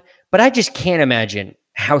one, but I just can't imagine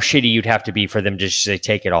how shitty you'd have to be for them to just say,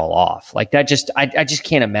 take it all off. Like that I just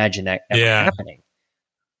can't imagine that ever happening.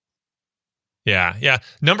 Yeah.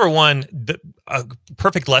 Number one, a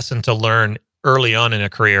perfect lesson to learn early on in a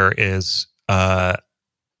career is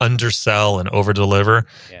undersell and overdeliver.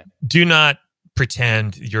 Yeah. Do not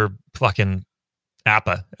pretend you're fucking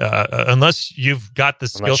Appa unless you've got the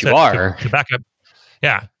skill set to back up.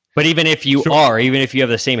 Yeah. But even if you even if you have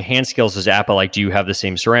the same hand skills as Appa, like, do you have the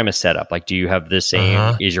same ceramist setup? Like, do you have the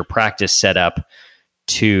same, is your practice set up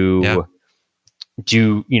to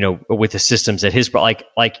do, with the systems that his,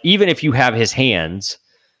 like even if you have his hands,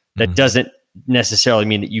 that doesn't necessarily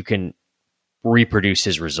mean that you can reproduce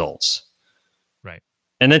his results. Right.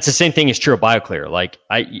 And that's the same thing is true of BioClear. Like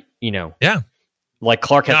like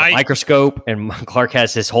Clark has a microscope, and Clark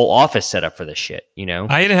has his whole office set up for this shit,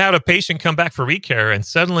 I even had a patient come back for recare, and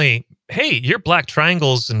suddenly, hey, your black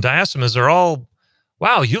triangles and diastemas are all,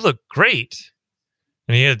 wow, you look great.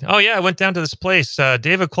 And he had, I went down to this place.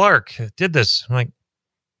 David Clark did this. I'm like,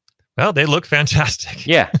 well, they look fantastic.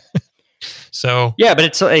 Yeah. So yeah, but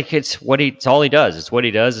it's all he does. It's what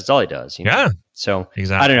he does. It's all he does. Yeah. So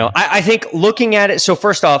exactly. I don't know. I think looking at it. So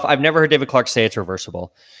first off, I've never heard David Clark say it's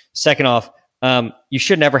reversible. Second off, you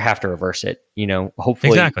should never have to reverse it.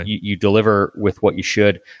 Hopefully you deliver with what you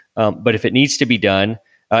should. But if it needs to be done,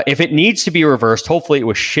 if it needs to be reversed, hopefully it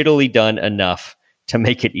was shittily done enough to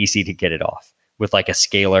make it easy to get it off with like a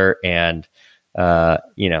scaler. And, if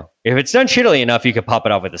it's done shittily enough, you could pop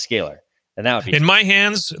it off with a scaler. And that would be in my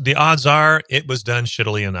hands. The odds are it was done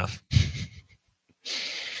shittily enough.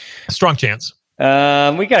 Strong chance. We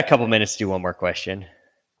got a couple minutes to do one more question.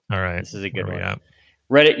 All right. This is a good Where we one. at?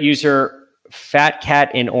 Reddit user Fat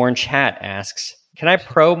Cat in Orange Hat asks, "Can I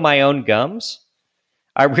probe my own gums?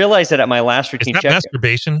 I realized that at my last Is routine that check."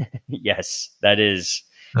 masturbation? Yes, that is.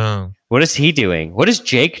 Oh, What is he doing? What is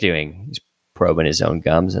Jake doing? He's probing his own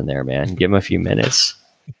gums in there, man. Give him a few minutes.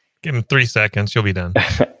 give him 3 seconds. You'll be done.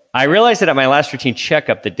 I realized that at my last routine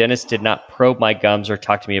checkup, the dentist did not probe my gums or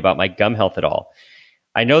talk to me about my gum health at all.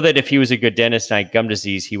 I know that if he was a good dentist and I had gum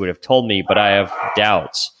disease, he would have told me, but I have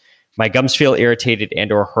doubts. My gums feel irritated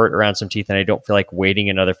and or hurt around some teeth, and I don't feel like waiting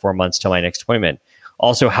another 4 months till my next appointment.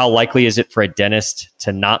 Also, how likely is it for a dentist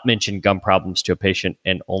to not mention gum problems to a patient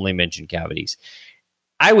and only mention cavities?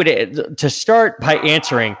 I would, to start by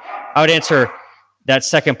answering, I would answer that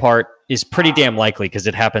second part is pretty damn likely because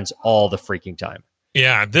it happens all the freaking time.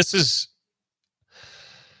 Yeah, this is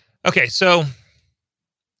okay. So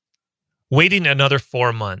waiting another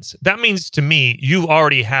 4 months. That means to me, you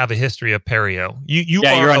already have a history of perio. You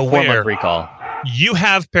are you're on aware. 4-month recall. You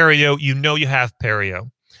have perio. You know you have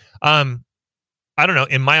perio. I don't know.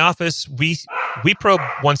 In my office, we probe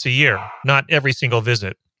once a year, not every single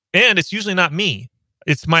visit, and it's usually not me.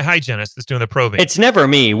 It's my hygienist that's doing the probing. It's never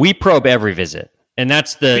me. We probe every visit, and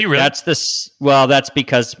that's Do you really? that's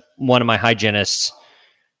because one of my hygienists,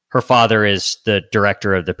 her father is the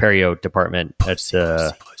director of the perio department at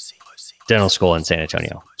the dental school in San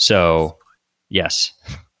Antonio. So, yes,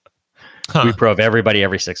 we probe everybody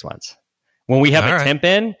every 6 months. When we have All a right. temp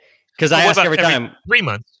in, because So I what ask about every time. 3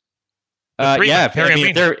 months. Yeah,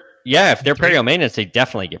 Perio if they're perio maintenance, they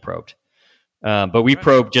definitely get probed. But we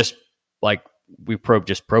probe just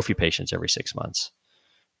prophy patients every 6 months.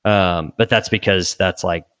 But that's because that's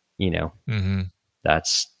like, Mm-hmm.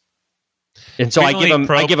 that's, and so We I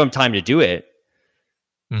only give them time to do it.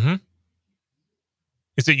 Mm-hmm.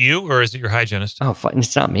 Is it you or is it your hygienist? Oh, fine.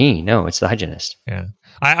 It's not me. No, it's the hygienist. Yeah.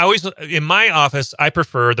 I always, in my office, I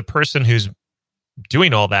prefer the person who's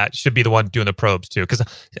doing all that should be the one doing the probes too. Because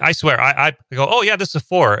I swear, I go, oh yeah, this is a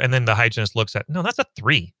 4. And then the hygienist looks at, no, that's a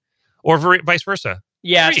 3. Or vice versa.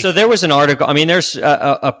 Yeah. 3. So there was an article. I mean, there's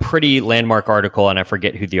a pretty landmark article, and I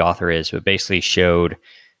forget who the author is, but basically showed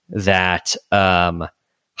that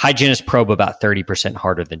hygienists probe about 30%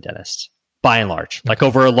 harder than dentists, by and large, like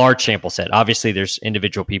over a large sample set. Obviously, there's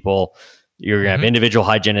individual people. You're going to have individual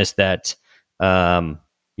hygienists that,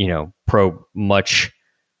 probe much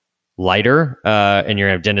lighter, and you're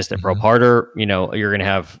going to have dentists that probe harder. You're going to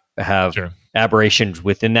have Sure. aberrations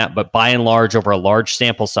within that. But by and large, over a large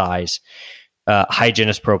sample size,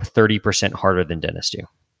 hygienists probe 30% harder than dentists do.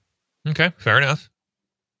 Okay, fair enough.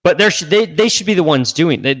 But they should be the ones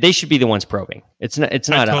doing. They should be the ones probing. It's not.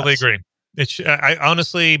 I totally us. agree. I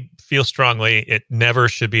honestly feel strongly it never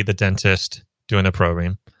should be the dentist doing the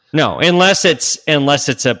probing. No, unless it's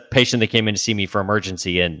a patient that came in to see me for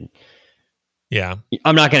emergency, and Yeah.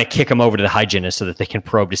 I'm not going to kick them over to the hygienist so that they can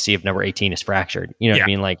probe to see if number 18 is fractured. You know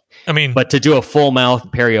what I mean? But to do a full mouth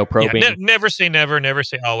perio probing, never say never, never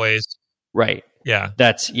say always. right? Yeah.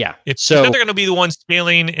 It's So they're going to be the ones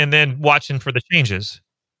failing and then watching for the changes.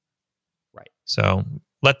 Right. So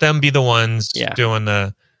let them be the ones doing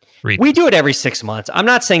the read. We do it every 6 months. I'm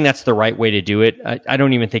not saying that's the right way to do it. I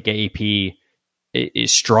don't even think AAP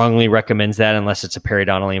strongly recommends that unless it's a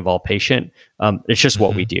periodontally involved patient. It's just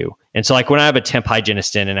what we do. And so, like, when I have a temp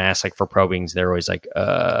hygienist in and I ask for probings, they're always like,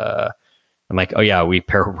 I'm like, oh yeah, we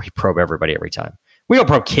probe everybody every time. We don't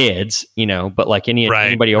probe kids, but like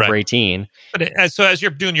anybody over 18. But so as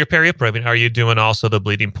you're doing your perio probing, are you doing also the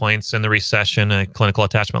bleeding points and the recession and clinical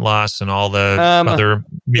attachment loss and all the other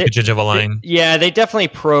mucogingival line? Yeah, they definitely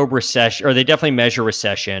probe recession, or they definitely measure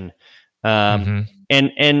recession. And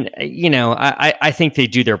I think they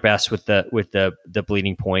do their best with the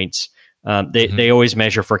bleeding points. They always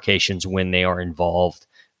measure furcations when they are involved.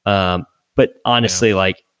 But honestly,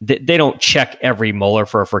 like they don't check every molar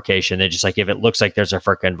for a furcation. They just, like, if it looks like there's a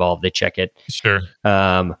furca involved, they check it. Sure.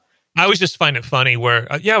 I always just find it funny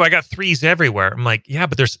where, I got 3s everywhere. I'm like, yeah,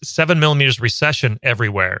 but there's 7 millimeters recession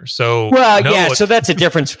everywhere. So, so that's a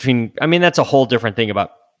difference between, that's a whole different thing about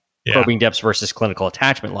probing depths versus clinical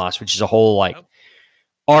attachment loss, which is a whole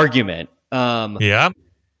argument. But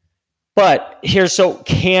here's, so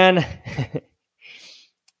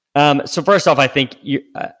first off, I think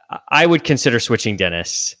I would consider switching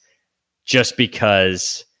dentists, just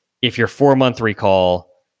because if you're 4-month recall,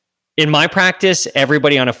 in my practice,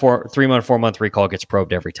 everybody on a 3-month, 4-month recall gets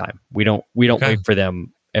probed every time. We don't wait for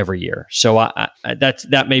them every year. So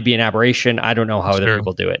that may be an aberration. I don't know how other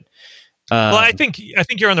people do it. Well, I think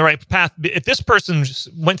you're on the right path. If this person just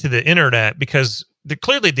went to the internet because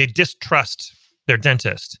clearly they distrust their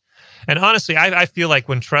dentist, and honestly, I feel like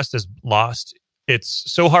when trust is lost,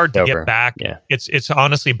 it's so hard to Over. get back. Yeah. It's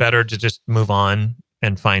honestly better to just move on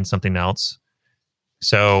and find something else.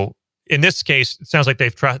 So in this case, it sounds like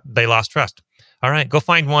they lost trust. All right, go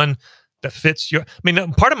find one that fits your. I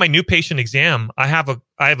mean, part of my new patient exam, I have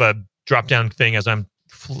a drop down thing as I'm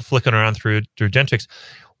flicking around through Gentrix.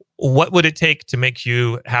 What would it take to make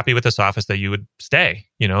you happy with this office that you would stay?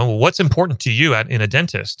 You know, what's important to you in a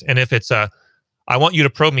dentist? And if it's I want you to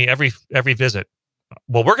probe me every visit.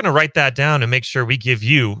 Well, we're going to write that down and make sure we give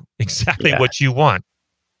you exactly what you want.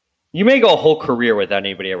 You may go a whole career without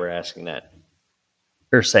anybody ever asking that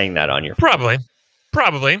or saying that on your phone.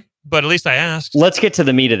 Probably, but at least I asked. Let's get to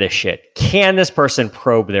the meat of this shit. Can this person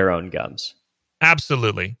probe their own gums?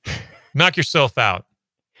 Absolutely. Knock yourself out.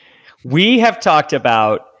 We have talked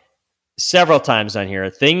about several times on here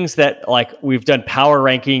things that, like, we've done power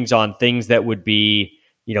rankings on things that would be,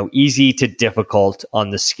 you know, easy to difficult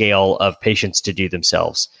on the scale of patients to do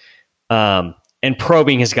themselves. And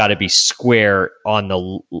probing has got to be square on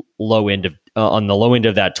the low end of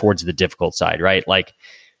that towards the difficult side, right? Like,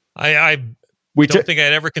 I don't think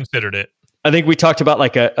I'd ever considered it. I think we talked about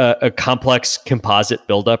like a complex composite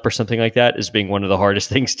buildup or something like that as being one of the hardest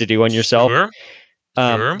things to do on yourself. Sure.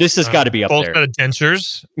 This has got to be up full there. set of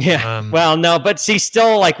dentures. Yeah. Well, no, but see,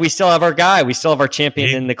 still, like, we still have our guy. We still have our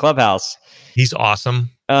champion in the clubhouse. He's awesome.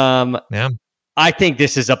 Yeah. I think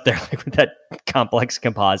this is up there, like, with that complex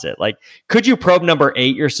composite. Like, could you probe number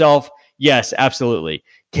 8 yourself? Yes, absolutely.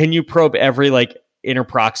 Can you probe every, like,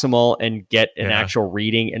 interproximal and get an actual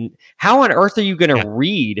reading? And how on earth are you going to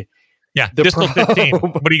read? Yeah, the distal probe? 15.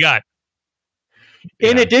 What do you got?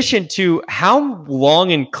 In addition to, how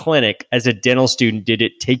long in clinic as a dental student did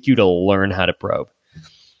it take you to learn how to probe?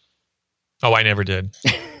 Oh, I never did.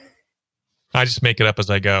 I just make it up as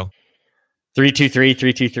I go. 323,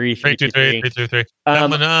 323, 323. That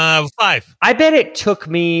one, 5. I bet it took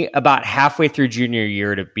me about halfway through junior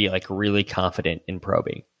year to be, like, really confident in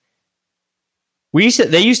probing.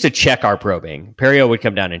 They used to check our probing. Perio would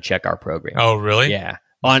come down and check our probing. Oh, really? Yeah,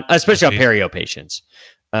 especially on Perio patients.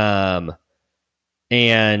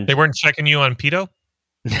 And they weren't checking you on pedo?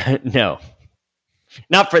 No,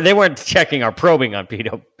 they weren't checking our probing on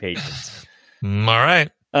pedo patients. All right.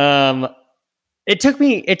 It took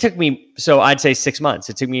me, so I'd say 6 months.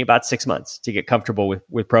 It took me about 6 months to get comfortable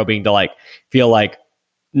with probing, to, like, feel like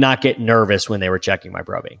not get nervous when they were checking my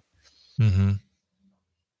probing. Mm-hmm.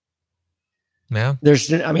 Yeah.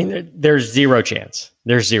 There's zero chance.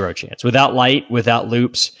 There's zero chance. Without light, without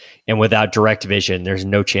loops, and without direct vision, there's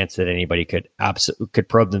no chance that anybody could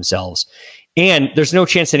probe themselves. And there's no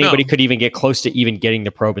chance that anybody could even get close to even getting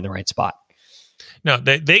the probe in the right spot. No,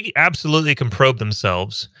 they absolutely can probe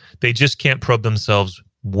themselves. They just can't probe themselves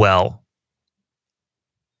well.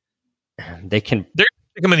 They can. They're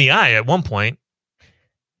stick them in the eye at one point.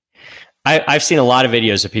 I've seen a lot of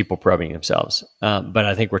videos of people probing themselves, but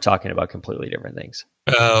I think we're talking about completely different things.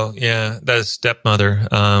 Oh, yeah. That stepmother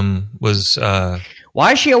was...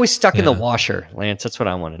 Why is she always stuck in the washer, Lance? That's what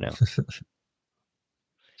I want to know.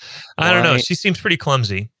 I don't know. She seems pretty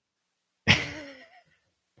clumsy.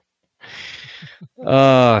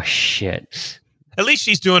 Oh, shit. At least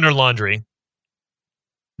she's doing her laundry.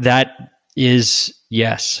 That is,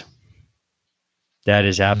 yes. That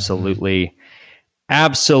is absolutely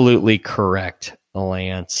correct,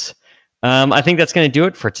 Lance. I think that's going to do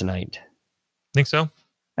it for tonight. Think so?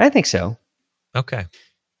 I think so. Okay.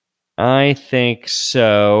 I think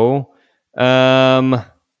so. You got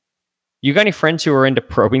any friends who are into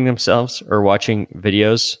probing themselves or watching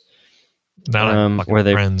videos? Not where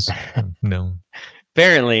they friends. No.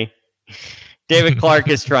 Apparently, David Clark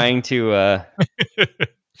is trying to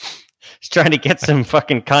get some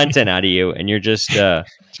fucking content out of you, and you're just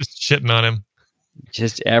shitting on him.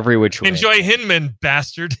 Just every which way. Enjoy Hinman,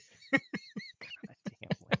 bastard.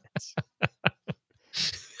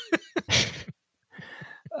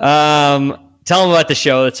 Tell them about the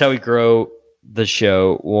show. That's how we grow the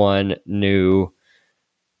show, one new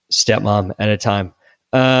stepmom at a time.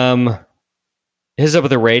 Hit us up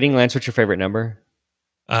with a rating. Lance, what's your favorite number?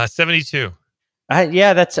 72.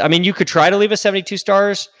 You could try to leave us 72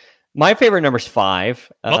 stars. My favorite number is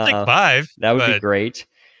 5. I'll take 5. That would be great.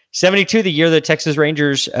 72, the year the Texas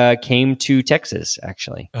Rangers came to Texas,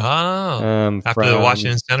 actually. Oh, after the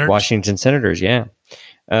Washington Senators? Washington Senators, yeah.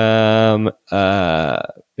 Hit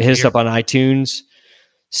us up on iTunes,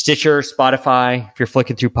 Stitcher, Spotify. If you're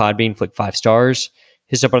flicking through Podbean, flick 5 stars.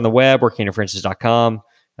 Hit us up on the web, workinginterferences.com.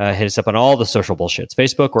 Hit us up on all the social bullshits.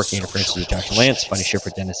 Facebook, Working Interferences with Dr. Lance. Funny shit for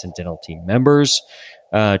dentists and dental team members.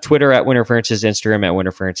 Twitter at Winterferences. Instagram at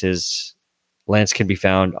Winterferences. Lance can be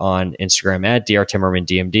found on Instagram at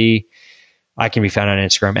drtimmermandmd. I can be found on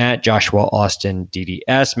Instagram at Joshua Austin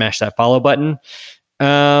DDS. Smash that follow button.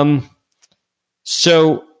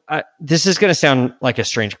 So this is going to sound like a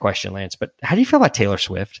strange question, Lance, but how do you feel about Taylor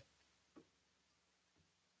Swift?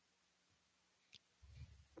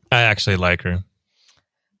 I actually like her.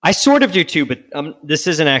 I sort of do too, but this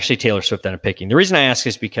isn't actually Taylor Swift that I'm picking. The reason I ask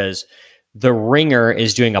is because The Ringer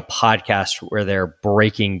is doing a podcast where they're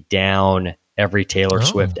breaking down every Taylor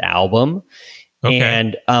Swift album. Okay.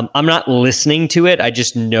 And I'm not listening to it. I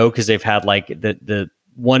just know because they've had like the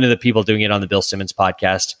one of the people doing it on the Bill Simmons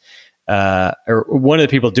podcast, or one of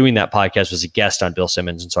the people doing that podcast was a guest on Bill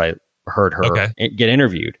Simmons. And so I heard her get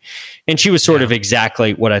interviewed. And she was sort of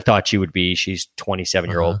exactly what I thought she would be. She's a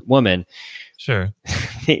 27-year-old woman. Sure.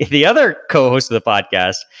 The other co-host of the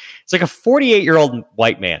podcast is like a 48-year-old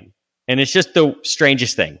white man. And it's just the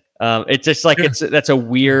strangest thing. It's just like, that's a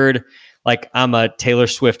weird, like, I'm a Taylor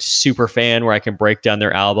Swift super fan where I can break down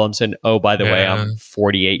their albums. And oh, by the way, I'm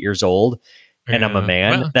 48 years old and I'm a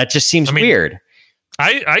man. Well, that just seems weird.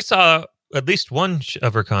 I saw at least one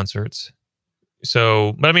of her concerts.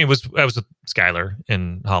 So, but I mean, I was with Skylar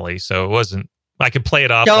and Holly, so it wasn't, I could play it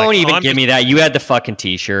off. Don't even give me that. You had the fucking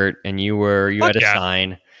t-shirt and you had a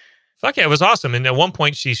sign. Fuck yeah, it was awesome. And at one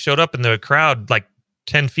point she showed up in the crowd like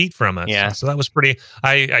 10 feet from us. Yeah. So that was pretty,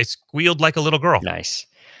 I squealed like a little girl. Nice.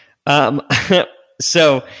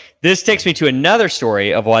 So this takes me to another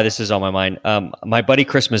story of why this is on my mind. My buddy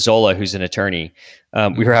Chris Mazzola, who's an attorney,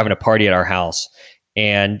 we were having a party at our house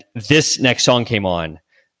and this next song came on.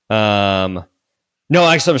 No,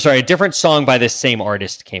 actually, I'm sorry. A different song by this same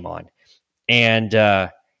artist came on. And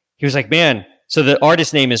he was like, man, so the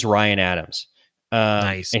artist name is Ryan Adams.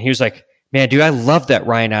 Nice. And he was like, man, dude, I love that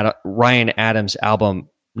Ryan Adams album,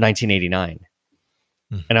 1989.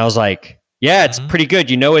 And I was like, yeah, it's pretty good.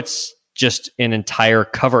 You know, it's just an entire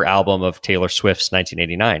cover album of Taylor Swift's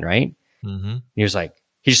 1989, right? He was like,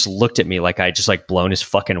 he just looked at me like I just like blown his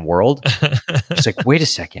fucking world. He's like, wait a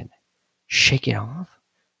second, Shake It Off?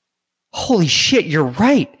 Holy shit, you're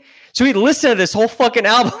right. So he listened to this whole fucking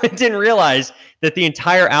album and didn't realize that the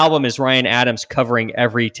entire album is Ryan Adams covering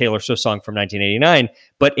every Taylor Swift song from 1989,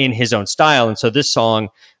 but in his own style. And so this song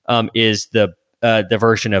is the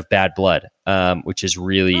version of Bad Blood, which is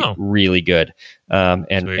really, really good.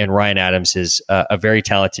 And Ryan Adams is a very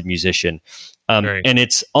talented musician. And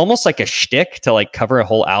it's almost like a shtick to like cover a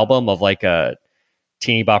whole album of like a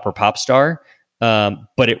teeny bopper pop star.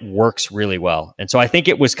 But it works really well. And so I think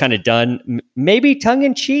it was kind of done maybe tongue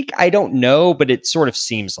in cheek. I don't know, but it sort of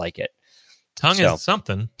seems like it. Tongue is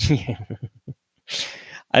something.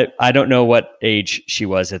 I don't know what age she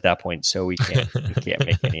was at that point, so we can't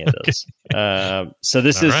make any of those. So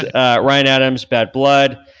this is Ryan Adams, Bad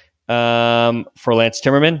Blood. For Lance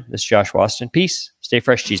Timmerman, this is Josh Austin. Peace. Stay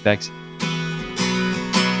fresh, cheese bags.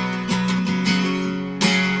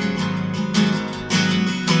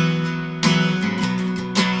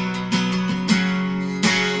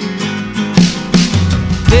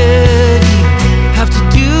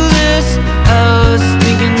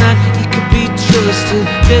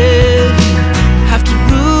 Did you have to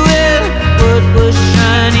ruin what was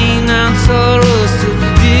shining out so rusted?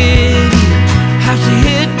 Did you have to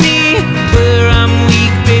hit me where I'm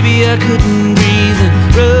weak, baby? I couldn't breathe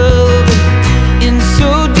and rub it in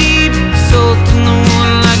so deep, salt in the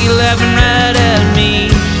one like you're laughing right at me.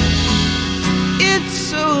 It's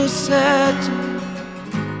so sad to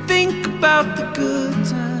think about the good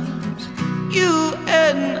times you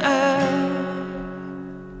and I.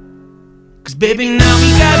 Cause baby, now we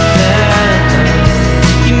got bad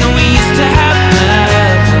love. You know we used to have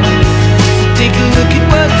bad love. So take a look at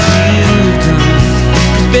what you've done.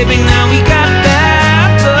 Cause baby, now we got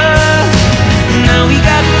bad love. Now we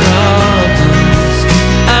got problems.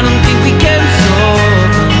 I don't think we can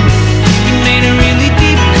solve them. You made a really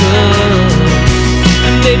deep cut.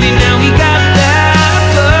 And baby, now we got bad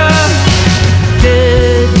love.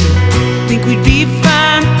 Did you think we'd be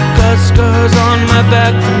fine? Got scars on my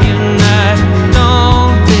back from you and I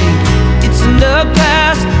don't think it's in the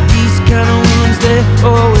past. These kind of wounds, they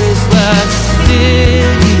always last.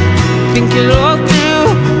 Did you think it all through?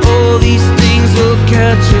 All these things will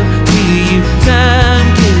catch up to you. Time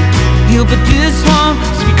to heal, but this one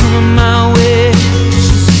is becoming my way. It's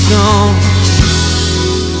just gone.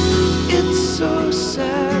 It's so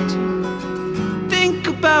sad to think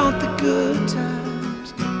about the good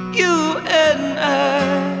times you and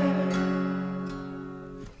I.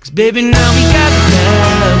 Cause baby, now we got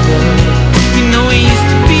bad love. You know we used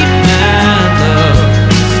to be mad love.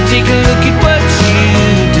 So take a look at what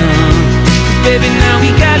you've done. Cause baby, now we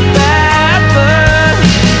got bad love.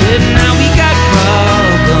 And now we got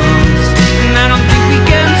problems. And I don't think we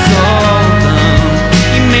can solve them.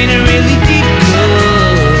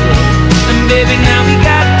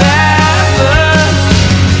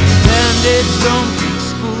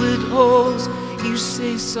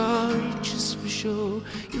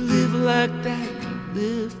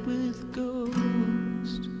 with a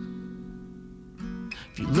ghost.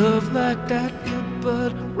 If you love like that, your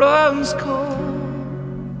blood runs cold.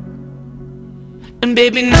 And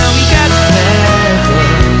baby, now we got bad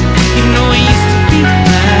love. You know it used to be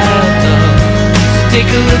mad love. So take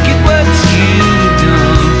a look at what you've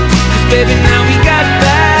done. 'Cause baby, now